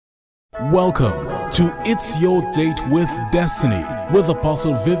Welcome to It's Your Date with Destiny with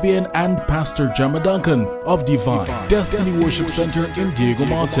Apostle Vivian and Pastor Gemma Duncan of Divine Destiny Worship Center in Diego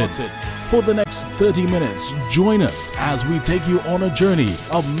Martin. For the next 30 minutes, join us as we take you on a journey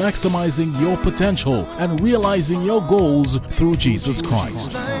of maximizing your potential and realizing your goals through Jesus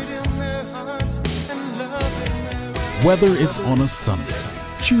Christ. Whether it's on a Sunday,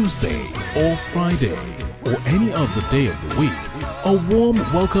 Tuesday, or Friday, or any other day of the week, a warm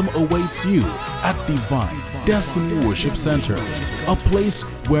welcome awaits you at Divine Destiny Worship Center, a place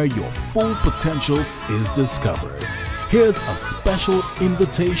where your full potential is discovered. Here's a special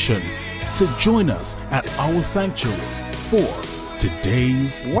invitation to join us at our sanctuary for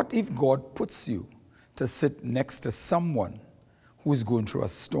today's. What if God puts you to sit next to someone who's going through a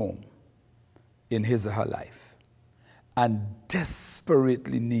storm in his or her life and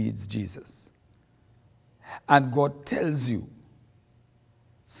desperately needs Jesus? And God tells you,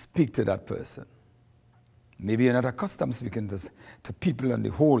 speak to that person. Maybe you're not accustomed speaking to people on the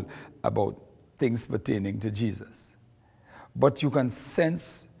whole about things pertaining to Jesus. But you can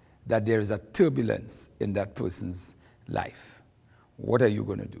sense that there is a turbulence in that person's life. What are you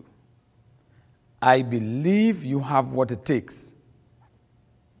going to do? I believe you have what it takes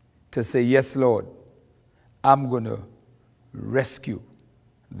to say, yes, Lord, I'm going to rescue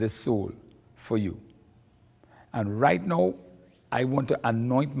this soul for you. And right now, I want to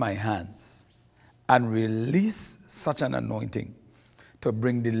anoint my hands and release such an anointing to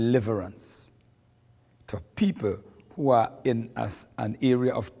bring deliverance to people who are in an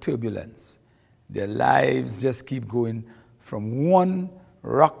area of turbulence. Their lives just keep going from one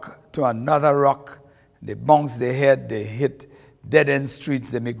rock to another rock. They bounce their head, they hit dead-end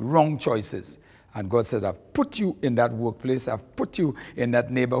streets, they make wrong choices. And God says, I've put you in that workplace, I've put you in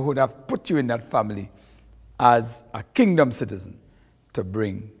that neighborhood, I've put you in that family as a kingdom citizen to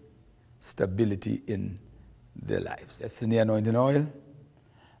bring stability in their lives. Destiny anointing oil,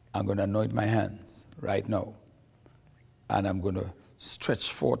 I'm going to anoint my hands right now. And I'm going to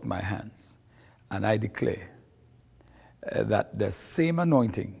stretch forth my hands. And I declare that the same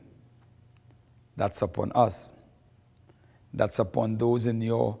anointing that's upon us, that's upon those in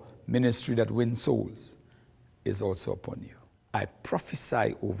your ministry that win souls, is also upon you. I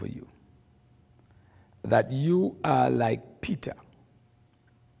prophesy over you that you are like Peter,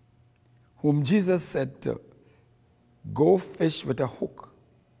 whom Jesus said to go fish with a hook,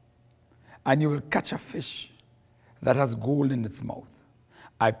 and you will catch a fish that has gold in its mouth.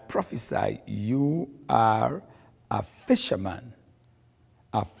 I prophesy you are a fisherman,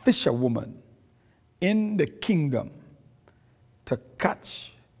 a fisherwoman in the kingdom to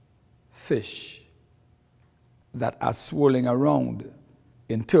catch fish that are swirling around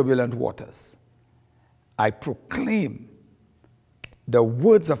in turbulent waters. I proclaim the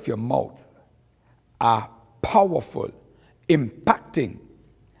words of your mouth are powerful, impacting.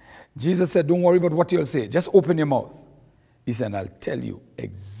 Jesus said, don't worry about what you'll say. Just open your mouth. He said, I'll tell you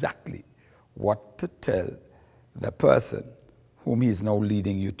exactly what to tell the person whom he is now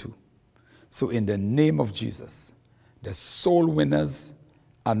leading you to. So in the name of Jesus, the soul winner's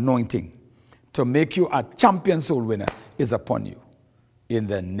anointing to make you a champion soul winner is upon you. In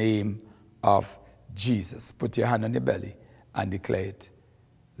the name of Jesus. Put your hand on your belly and declare it.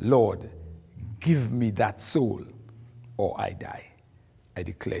 Lord, give me that soul or I die. I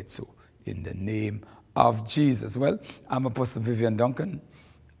declare it so in the name of Jesus. Well, I'm Apostle Vivian Duncan,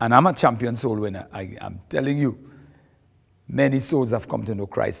 and I'm a champion soul winner. I'm telling you, many souls have come to know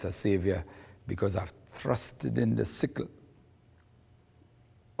Christ as Savior because I've thrusted in the sickle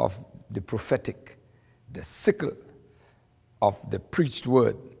of the prophetic, the sickle of the preached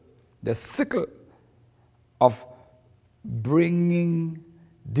word, the sickle of bringing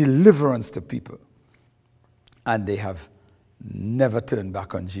deliverance to people. And they have never turned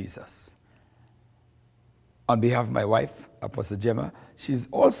back on Jesus. On behalf of my wife, Apostle Gemma, she's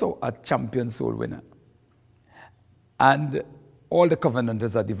also a champion soul winner. And all the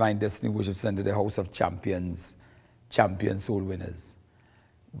covenanters at Divine Destiny Worship Center, the House of Champions, champion soul winners.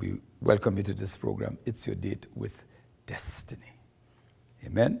 We welcome you to this program. It's your date with Destiny.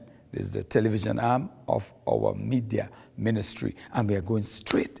 Amen. This is the television arm of our media ministry. And we are going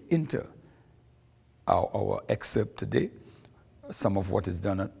straight into our excerpt today. Some of what is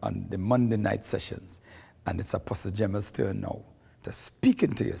done on the Monday night sessions. And it's Apostle Gemma's turn now to speak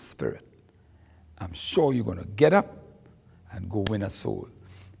into your spirit. I'm sure you're going to get up and go win a soul.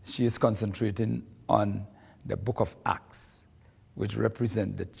 She is concentrating on the book of Acts, which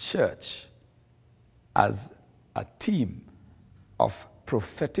represents the church as a team of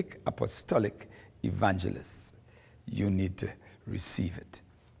prophetic, apostolic evangelists. You need to receive it.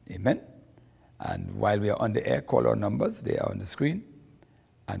 Amen. And while we are on the air, call our numbers. They are on the screen.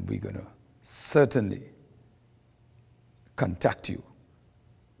 And we're going to certainly contact you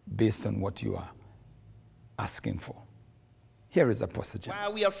based on what you are asking for. Here is Apostle Jim. Why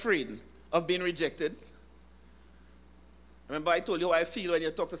are we afraid of being rejected? Remember I told you how I feel when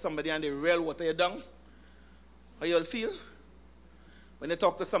you talk to somebody and they rail water you down? How you all feel? When you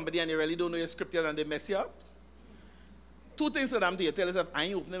talk to somebody and you really don't know your scriptures and they mess you up? Two things that I'm to you. Tell yourself, I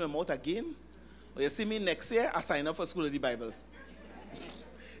ain't opening my mouth again. Or you see me next year, I sign up for School of the Bible.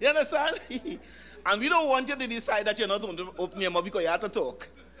 You understand? And we don't want you to decide that you're not going to open your mouth because you have to talk.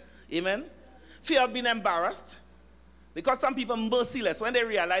 Amen? Fear of being embarrassed. Because some people are merciless. When they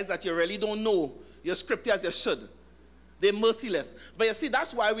realize that you really don't know your scripture as you should, they're merciless. But you see,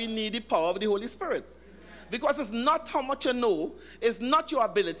 that's why we need the power of the Holy Spirit. Because it's not how much you know, it's not your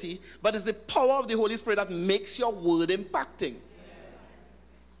ability, but it's the power of the Holy Spirit that makes your word impacting.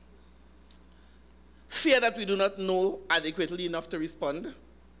 Fear that we do not know adequately enough to respond.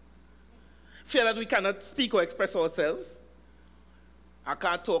 Fear that we cannot speak or express ourselves. I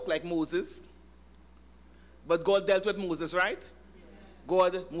can't talk like Moses. But God dealt with Moses, right?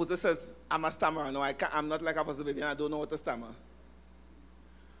 Moses says, I'm a stammerer. No, I'm not like Apostle Vivian. I don't know what to stammer.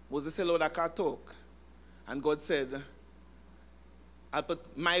 Moses said, Lord, I can't talk. And God said, I'll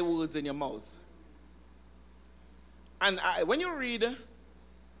put my words in your mouth. And when you read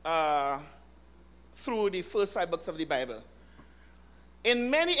through the first 5 books of the Bible, in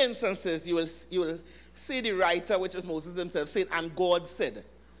many instances, you will see the writer, which is Moses himself, saying, and God said.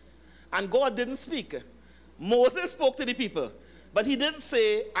 And God didn't speak. Moses spoke to the people, but he didn't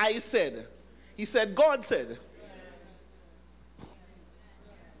say, I said. He said, God said.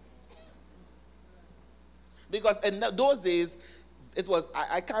 Because in those days, it was,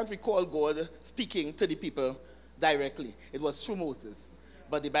 I can't recall God speaking to the people directly. It was through Moses.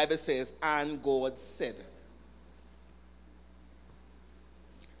 But the Bible says, and God said.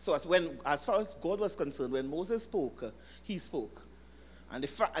 So as far as God was concerned, when Moses spoke, he spoke. And the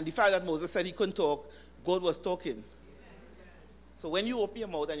fact that Moses said he couldn't talk, God was talking. So when you open your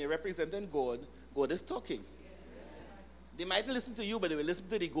mouth and you're representing God, God is talking. They mightn't listen to you, but they will listen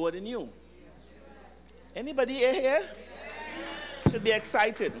to the God in you. Anybody here? Should be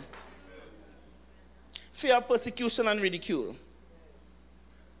excited. Fear of persecution and ridicule.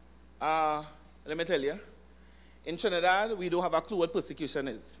 Let me tell you, in Trinidad, we don't have a clue what persecution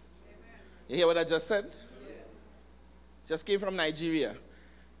is. You hear what I just said? Just came from Nigeria.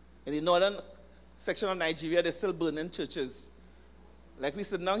 In the northern section of Nigeria, they're still burning churches. Like we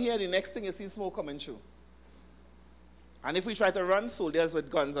sit down here, the next thing you see smoke coming through. And if we try to run, soldiers with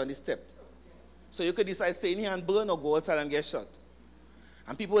guns on the step. So you could decide stay in here and burn or go outside and get shot.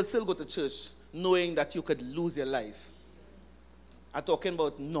 And people will still go to church knowing that you could lose your life. I'm talking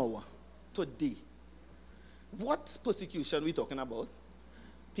about now, today. What persecution are we talking about?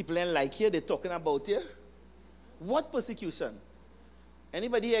 People ain't like here, they're talking about here. What persecution?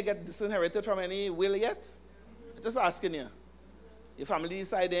 Anybody here get disinherited from any will yet? I'm just asking you. Your family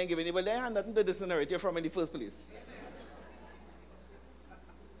decide they ain't giving anybody, they ain't nothing to disinherit you from in the first place.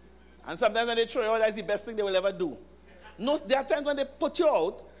 And sometimes when they throw you out, that's the best thing they will ever do. No, there are times when they put you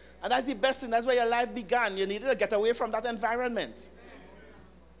out, and that's the best thing, that's where your life began. You needed to get away from that environment.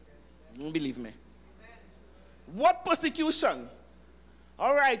 Don't believe me. What persecution?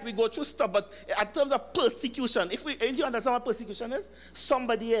 All right, we go through stuff, but in terms of persecution, if you understand what persecution is?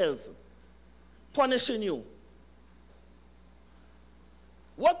 Somebody else punishing you.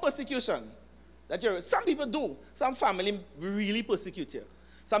 What persecution? Some people do. Some family really persecute you.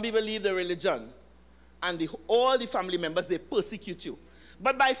 Some people leave the religion, and all the family members, they persecute you.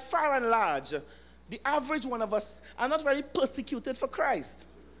 But by far and large, the average one of us are not very persecuted for Christ.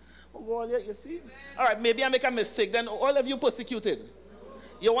 Oh, God, you see? All right, maybe I make a mistake. Then all of you persecuted.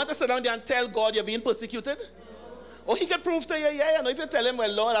 You want to sit down there and tell God you're being persecuted? Or he can prove to you, yeah, if you tell him,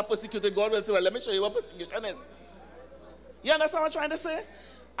 well, Lord, I persecuted, God will say, well, let me show you what persecution is. You understand what I'm trying to say?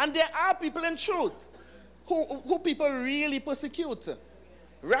 And there are people in truth who people really persecute.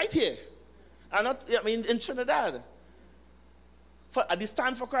 Right here. And not, in Trinidad. At the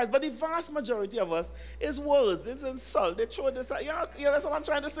stand for Christ. But the vast majority of us is words, it's insult. They throw this. You know what I'm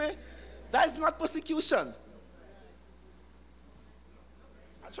trying to say? That is not persecution.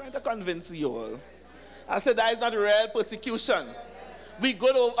 I'm trying to convince you all. I said that is not real persecution. We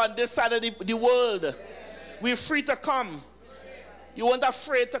go on this side of the world. We're free to come. You weren't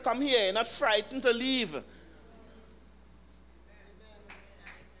afraid to come here. You're not frightened to leave.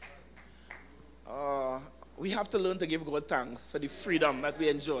 We have to learn to give God thanks for the freedom that we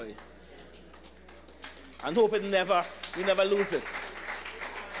enjoy. And hope we never lose it.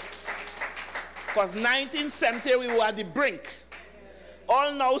 Because 1970, we were at the brink.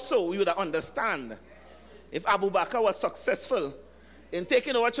 All now so, we would understand. If Abu Bakr was successful in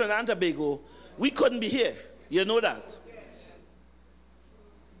taking over Trinidad and Tobago, we couldn't be here. You know that.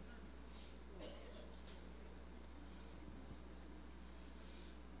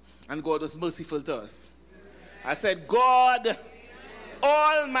 And God was merciful to us. I said, God,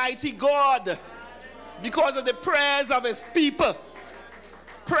 Almighty God, because of the prayers of his people,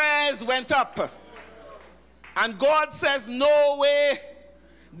 prayers went up. And God says, no way,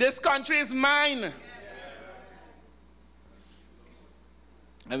 this country is mine.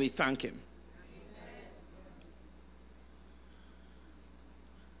 And we thank him.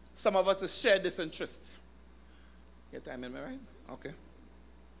 Some of us have shared this interest. Your time in me, right? Okay.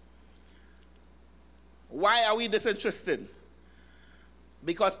 Why are we disinterested?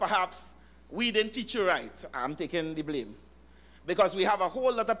 Because perhaps we didn't teach you right. I'm taking the blame. Because we have a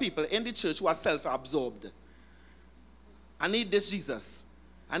whole lot of people in the church who are self-absorbed. I need this Jesus.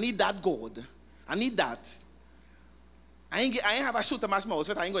 I need that God. I need that. I ain't have a shooter match mouse,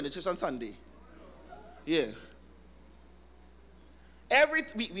 but I ain't going to church on Sunday. Yeah.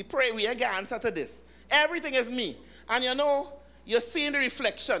 We pray, we ain't get answer to this. Everything is me. And you know, you're seeing the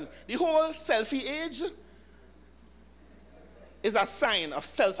reflection. The whole selfie age is a sign of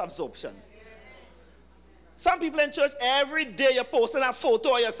self-absorption. Some people in church, every day you're posting a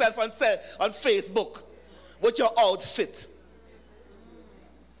photo of yourself on Facebook with your outfit.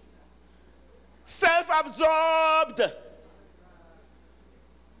 Self-absorbed.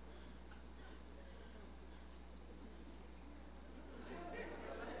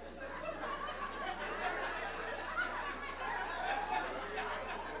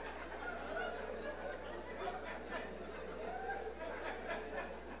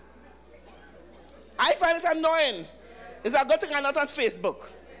 I find it annoying. It's a good thing I'm not on Facebook.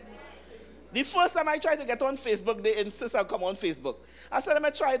 The first time I tried to get on Facebook, they insist I'll come on Facebook. I said, let me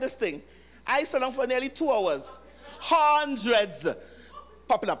try this thing. I sat down for nearly 2 hours. Hundreds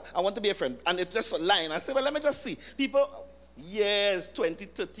popping up. I want to be a friend. And it's just for line. I said, well, let me just see. People, years, 20,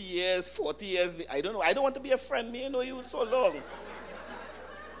 30 years, 40 years. I don't know. I don't want to be a friend. Me, I know you so long.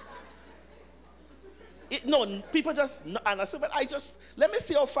 No, people just, and I said, well, let me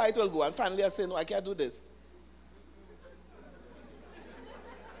see how far it will go. And finally I said, no, I can't do this.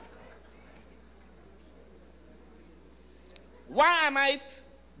 Why am I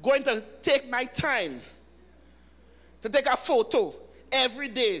going to take my time to take a photo every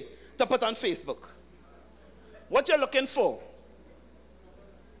day to put on Facebook? What you're looking for?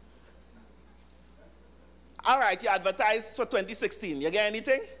 All right, you advertised for 2016. You get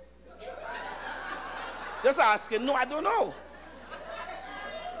anything? Just asking. No, I don't know.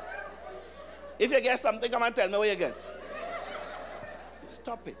 If you get something, come and tell me what you get.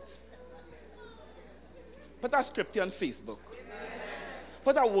 Stop it. Put a scripture on Facebook.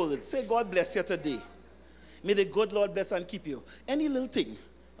 Put a word. Say, God bless you today. May the good Lord bless and keep you. Any little thing.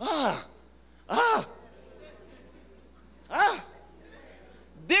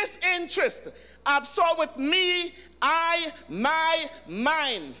 This interest absorbed with me, my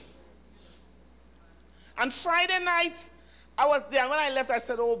mind. And Friday night, I was there. And when I left, I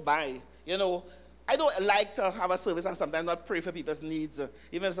said, oh, bye. You know, I don't like to have a service and sometimes not pray for people's needs, even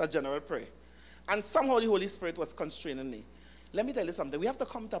if it's a general prayer. And somehow the Holy Spirit was constraining me. Let me tell you something. We have to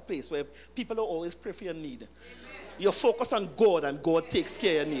come to a place where people don't always pray for your need. You focus on God and God takes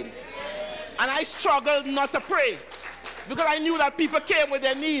care of your need. And I struggled not to pray because I knew that people came with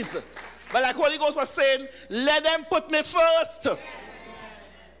their needs. But like Holy Ghost was saying, let them put me first.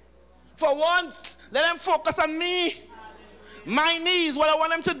 For once, let them focus on me, my needs, what I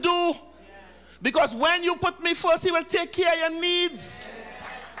want them to do. Because when you put me first, he will take care of your needs.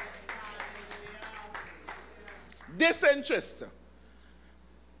 Disinterest.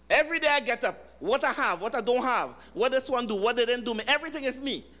 Every day I get up, what I have, what I don't have, what this one do, what they didn't do me, everything is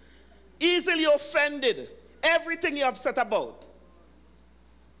me. Easily offended. Everything you're upset about.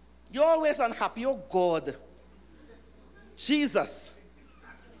 You're always unhappy. Oh God. Jesus.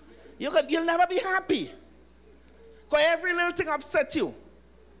 You'll never be happy. Because every little thing upsets you.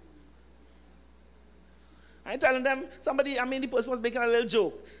 I'm telling them, the person was making a little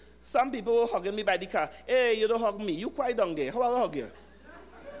joke. Some people were hugging me by the car. Hey, you don't hug me. You quiet down there. How I hug you?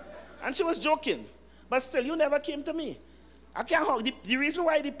 And she was joking. But still, you never came to me. I can't hug. The reason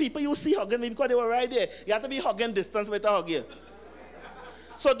why the people you see hugging me, because they were right there. You have to be hugging distance with a hug you.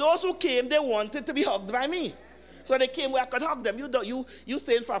 So those who came, they wanted to be hugged by me. So they came where I could hug them. You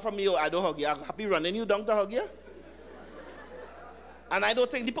staying far from me, I don't hug you. I'm happy running you down to hug you. And I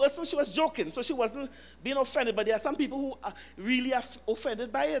don't think the person, she was joking, so she wasn't being offended. But there are some people who are really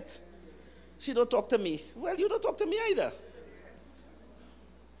offended by it. She don't talk to me. Well, you don't talk to me either.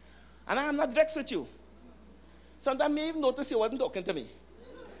 And I am not vexed with you. Sometimes I even notice you wasn't talking to me.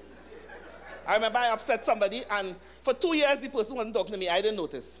 I remember I upset somebody, and for 2 years the person wasn't talking to me. I didn't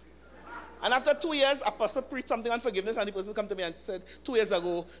notice. And after 2 years, a pastor preached something on forgiveness, and the person come to me and said, 2 years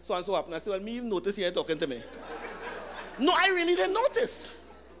ago, so and so happened. I said, well, me even notice you ain't talking to me. No, I really didn't notice.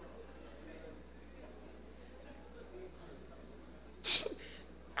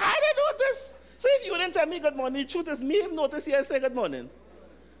 I didn't notice. So if you didn't tell me good morning, the truth is me even notice you and say good morning.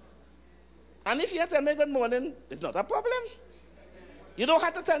 And if you tell me good morning, it's not a problem. You don't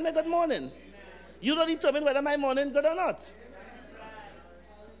have to tell me good morning. You don't determine whether my morning is good or not.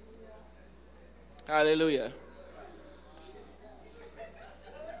 Hallelujah.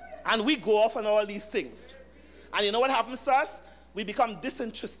 And we go off on all these things. And you know what happens to us? We become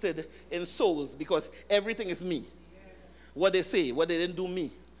disinterested in souls because everything is me. What they say, what they didn't do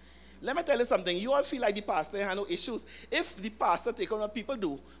me. Let me tell you something. You all feel like the pastor has no issues. If the pastor take on what people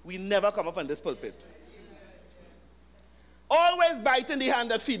do, we never come up on this pulpit. Always biting the hand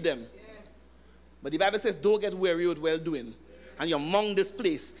that feed them. But the Bible says, don't get weary with well-doing. And you're among this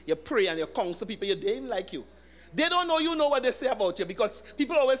place. You pray and you counsel people. They ain't like you. They don't know you know what they say about you because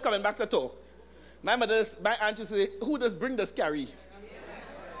people are always coming back to talk. My aunt used to say, who does bring does carry?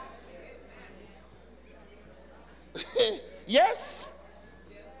 Yes.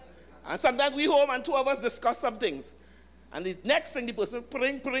 And sometimes we home and two of us discuss some things. And the next thing the person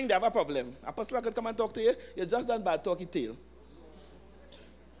praying, they have a problem. Apostle could come and talk to you. You just done bad talky tail.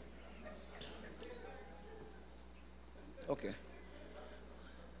 Okay.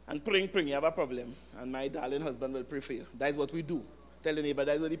 And praying, you have a problem. And my darling husband will pray for you. That is what we do. Tell the neighbor,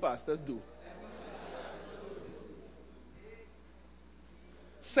 that is what the pastors do.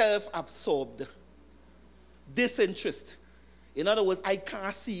 Self-absorbed. Disinterest. In other words, I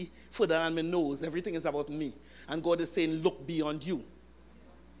can't see further than my nose. Everything is about me. And God is saying, look beyond you.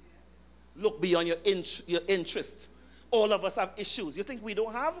 Look beyond your interest. All of us have issues. You think we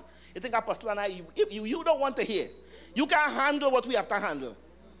don't have? You think Apostle and I, you don't want to hear. You can't handle what we have to handle.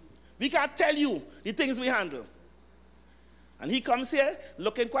 We can't tell you the things we handle. And he comes here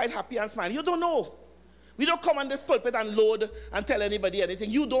looking quite happy and smiling. You don't know. We don't come on this pulpit and load and tell anybody anything.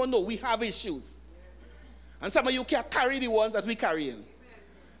 You don't know. We have issues. And some of you can't carry the ones that we carry in.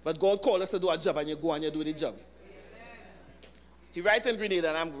 But God called us to do a job, and you go and you do the job. He writes in Grenada,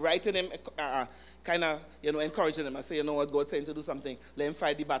 and I'm writing him, kind of, encouraging him. I say, you know what, God's saying to do something. Let him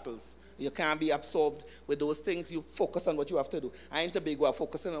fight the battles. You can't be absorbed with those things. You focus on what you have to do. I in Tobago, I'm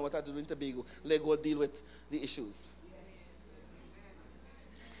focusing on what I do in Tobago. Let God deal with the issues.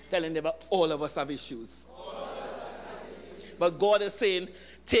 Telling them about all of us have issues. But God is saying,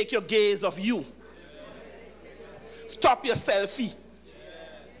 take your gaze off you. Stop your selfie.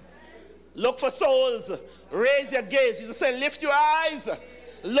 Look for souls. Raise your gaze. Jesus said, lift your eyes.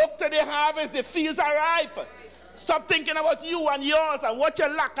 Look to the harvest. The fields are ripe. Stop thinking about you and yours and what you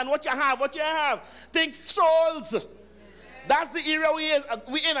lack and what you have. Think souls. That's the area we're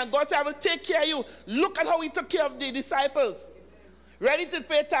in. And God said, I will take care of you. Look at how he took care of the disciples. Ready to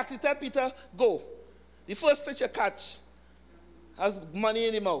pay tax. He told Peter, go. The first fish you catch has money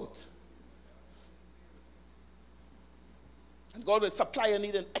in the mouth. And God will supply your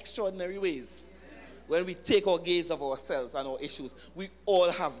need in extraordinary ways. When we take our gaze of ourselves and our issues, we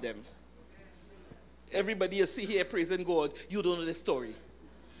all have them. Everybody you see here praising God, you don't know the story.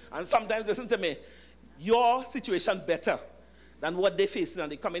 And sometimes, listen to me, your situation better than what they face,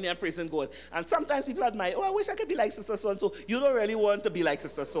 and they come in here and praising God. And sometimes people admire, oh, I wish I could be like Sister So-and-so. You don't really want to be like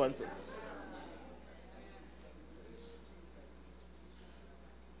Sister So-and-so.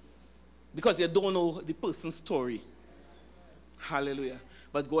 Because you don't know the person's story. Hallelujah.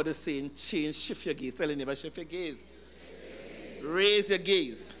 But God is saying, shift your gaze. Tell your neighbor, shift your gaze. Raise your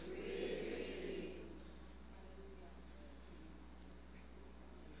gaze.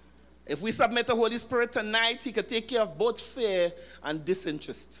 If we submit the Holy Spirit tonight, he can take care of both fear and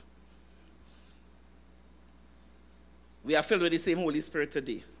disinterest. We are filled with the same Holy Spirit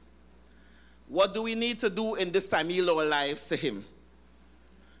today. What do we need to do in this time? Yield our lives to him.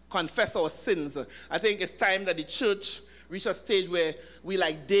 Confess our sins. I think it's time that the church reach a stage where we,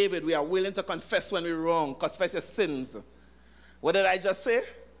 like David, we are willing to confess when we're wrong. Confess your sins. What did I just say?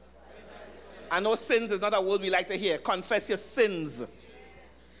 I know sins is not a word we like to hear. Confess your sins.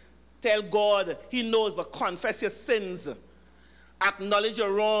 Tell God, he knows, but confess your sins. Acknowledge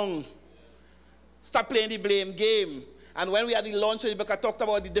you're wrong. Stop playing the blame game. And when we had the launch of the book, I talked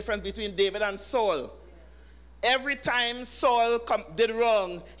about the difference between David and Saul. Every time Saul did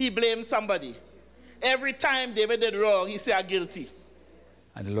wrong, he blamed somebody. Every time David did wrong, he said, I'm guilty.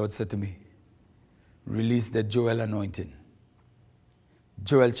 And the Lord said to me, release the Joel anointing.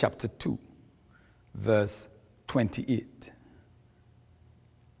 Joel chapter 2, verse 28.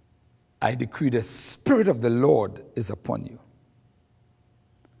 I decree the Spirit of the Lord is upon you,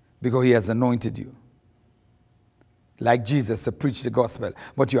 because he has anointed you, like Jesus, to preach the gospel.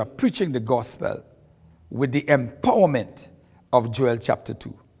 But you are preaching the gospel with the empowerment of Joel chapter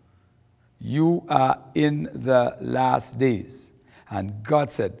 2. You are in the last days, and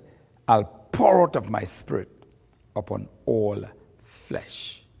God said, I'll pour out of my Spirit upon all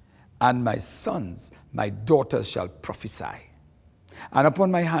flesh, and my sons, my daughters shall prophesy. And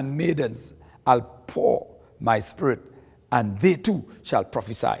upon my handmaidens I'll pour my Spirit, and they too shall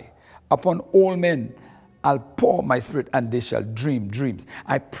prophesy. Upon all men I'll pour my Spirit, and they shall dream dreams.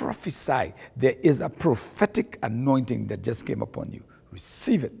 I prophesy there is a prophetic anointing that just came upon you.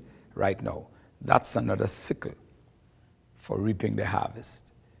 Receive it right now. That's another sickle for reaping the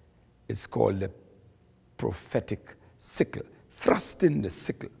harvest. It's called the prophetic sickle. Thrust in the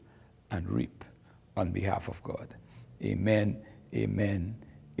sickle and reap on behalf of God. Amen, amen,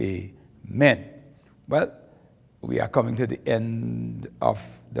 amen. Well, we are coming to the end of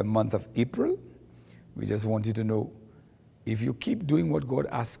the month of April. We just want you to know, if you keep doing what God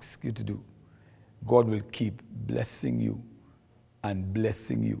asks you to do, God will keep blessing you and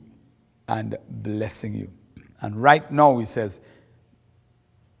blessing you and blessing you. And right now he says,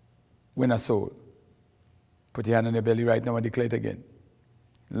 win a soul. Put your hand on your belly right now and declare it again.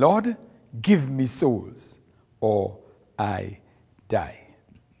 Lord, give me souls or I die.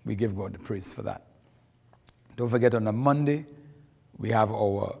 We give God the praise for that. Don't forget, on a Monday, we have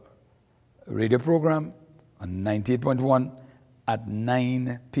our radio program on 98.1 at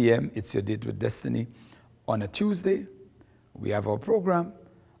 9 p.m. It's Your Date with Destiny. On a Tuesday, we have our program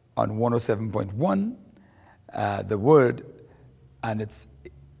on 107.1, The Word, and it's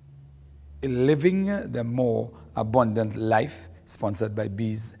Living the More Abundant Life, sponsored by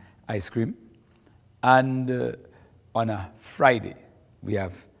Bees Ice Cream. And on a Friday, we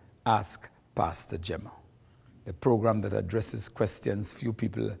have Ask Pastor Gemma, a program that addresses questions few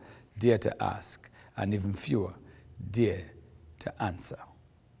people dare to ask, and even fewer dare to answer.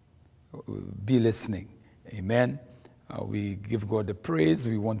 Be listening. Amen. We give God the praise.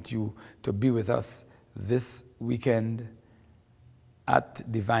 We want you to be with us this weekend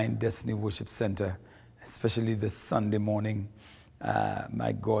at Divine Destiny Worship Center, especially this Sunday morning.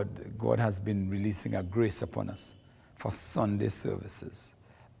 My God, God has been releasing a grace upon us for Sunday services.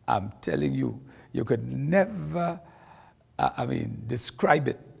 I'm telling you, you could never, describe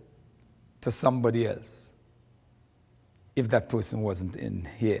it to somebody else if that person wasn't in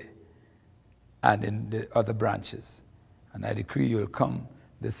here and in the other branches. And I decree you'll come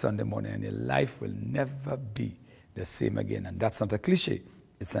this Sunday morning and your life will never be the same again. And that's not a cliche,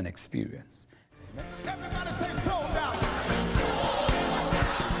 it's an experience. Everybody say sold out.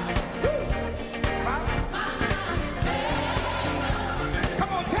 Come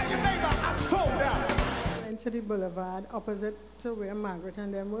on, tell your neighbor, I'm sold out. Went to the boulevard opposite to where Margaret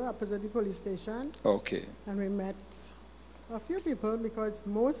and them were, opposite the police station. Okay. And we met a few people because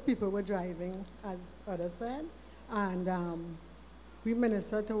most people were driving, as others said. And we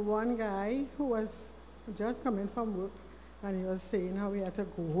ministered to one guy who was just coming from work, and he was saying how he had to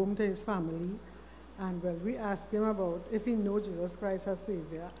go home to his family. And well, we asked him about if he knows Jesus Christ as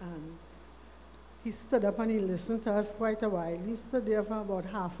Savior, and he stood up and he listened to us quite a while. He stood there for about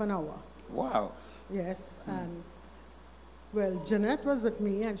half an hour. Wow. Yes, and well, Jeanette was with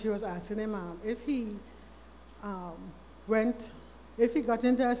me, and she was asking him if he if he got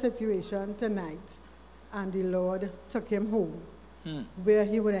into a situation tonight and the Lord took him home, where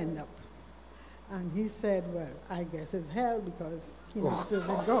he would end up. And he said, well, I guess it's hell because he was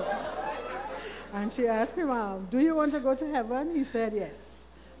serving God. And she asked him, do you want to go to heaven? He said, yes.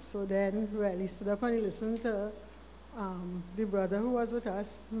 So then, well, he stood up and he listened to the brother who was with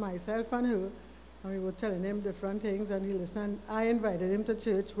us, myself and her, and we were telling him different things, and he listened. I invited him to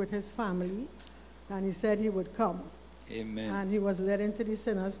church with his family, and he said he would come. Amen. And he was led into the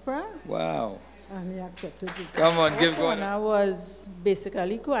sinner's prayer. Wow. And he accepted Jesus. Come on, give God. Corner was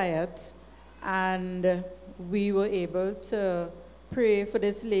basically quiet, and we were able to pray for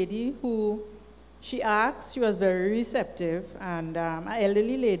this lady who she asked. She was very receptive, and an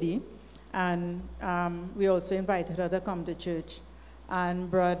elderly lady, and we also invited her to come to church.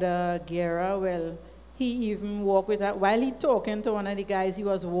 And Brother Guerra, well, he even walked with her. While he talking to one of the guys, he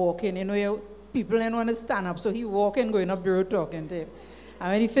was walking. You know, people didn't want to stand up, so he walking, going up the road talking to him.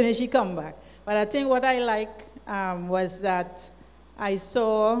 And when he finished, he come back. But I think what I like was that I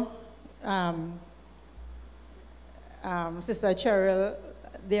saw Sister Cheryl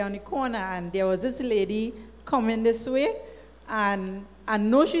there on the corner, and there was this lady coming this way, and I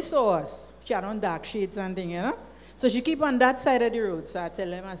know she saw us. She had on dark shades and thing, you know. So she keep on that side of the road. So I tell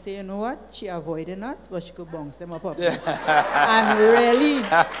them, I say, you know what? She avoiding us, but she could bounce them up. And really,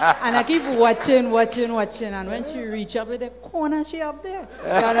 and I keep watching. And when she reach up at the corner, she up there.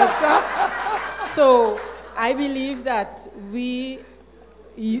 You understand? So I believe that the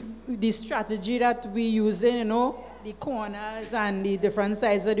strategy that we using, you know, the corners and the different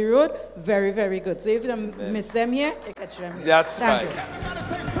sides of the road, very, very good. So if you miss them here, you catch them here. That's Thank right. you.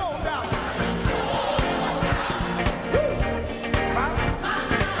 Everybody say sold out.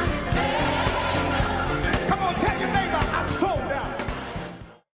 Come on, tell your neighbor, I'm sold out.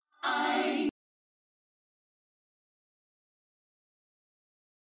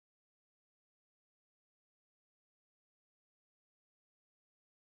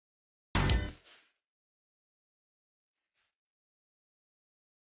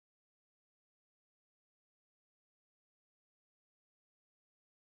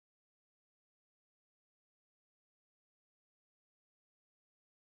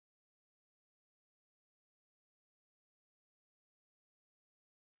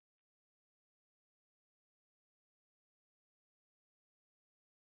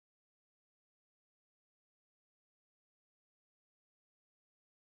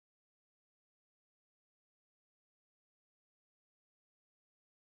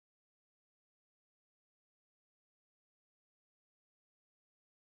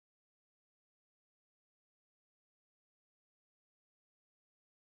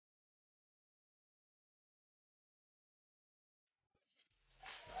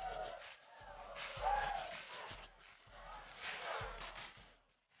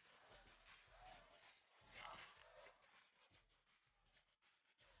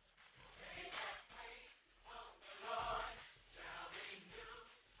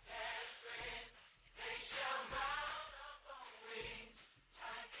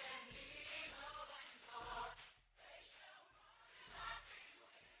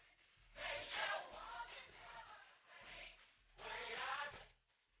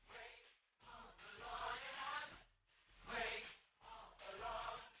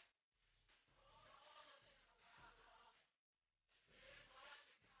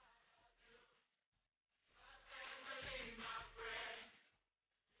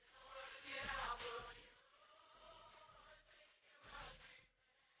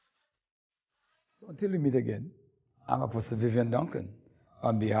 So until we meet again, I'm Apostle Vivian Duncan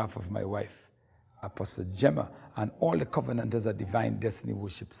on behalf of my wife, Apostle Gemma, and all the covenanters at Divine Destiny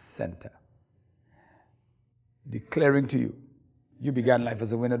Worship Center. Declaring to you, you began life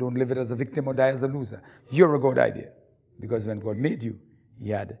as a winner, don't live it as a victim or die as a loser. You're a God idea. Because when God made you,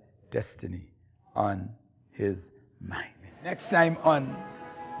 He had destiny on His mind. Next time on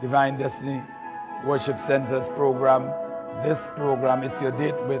Divine Destiny Worship Center's program, this program, it's your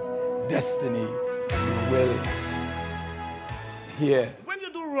date with destiny. You will hear. When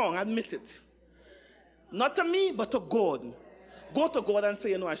you do wrong, admit it. Not to me, but to God. Go to God and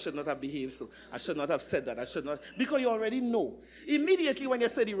say, you know, I should not have behaved so. I should not have said that. I should not. Because you already know. Immediately when you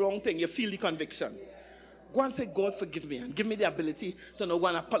say the wrong thing, you feel the conviction. Go and say, God, forgive me. And give me the ability to know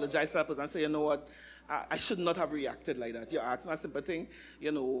when I apologize to that person and say, you know what, I should not have reacted like that. You're asking a simple thing,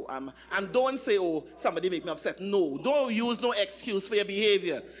 you know. And don't say, oh, somebody make me upset. No, don't use no excuse for your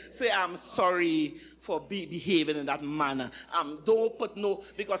behavior. Say, I'm sorry for behaving in that manner. Don't put no,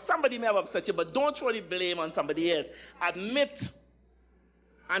 because somebody may have upset you, but don't throw the blame on somebody else. Admit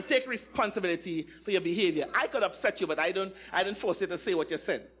and take responsibility for your behavior. I could upset you, but I didn't force you to say what you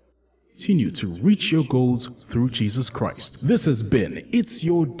said. Continue to reach your goals through Jesus Christ. This has been It's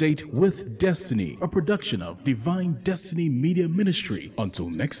Your Date with Destiny, a production of Divine Destiny Media Ministry. Until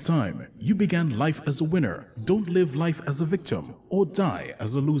next time, you began life as a winner. Don't live life as a victim or die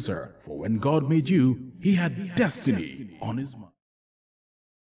as a loser. For when God made you, He had destiny on His mind.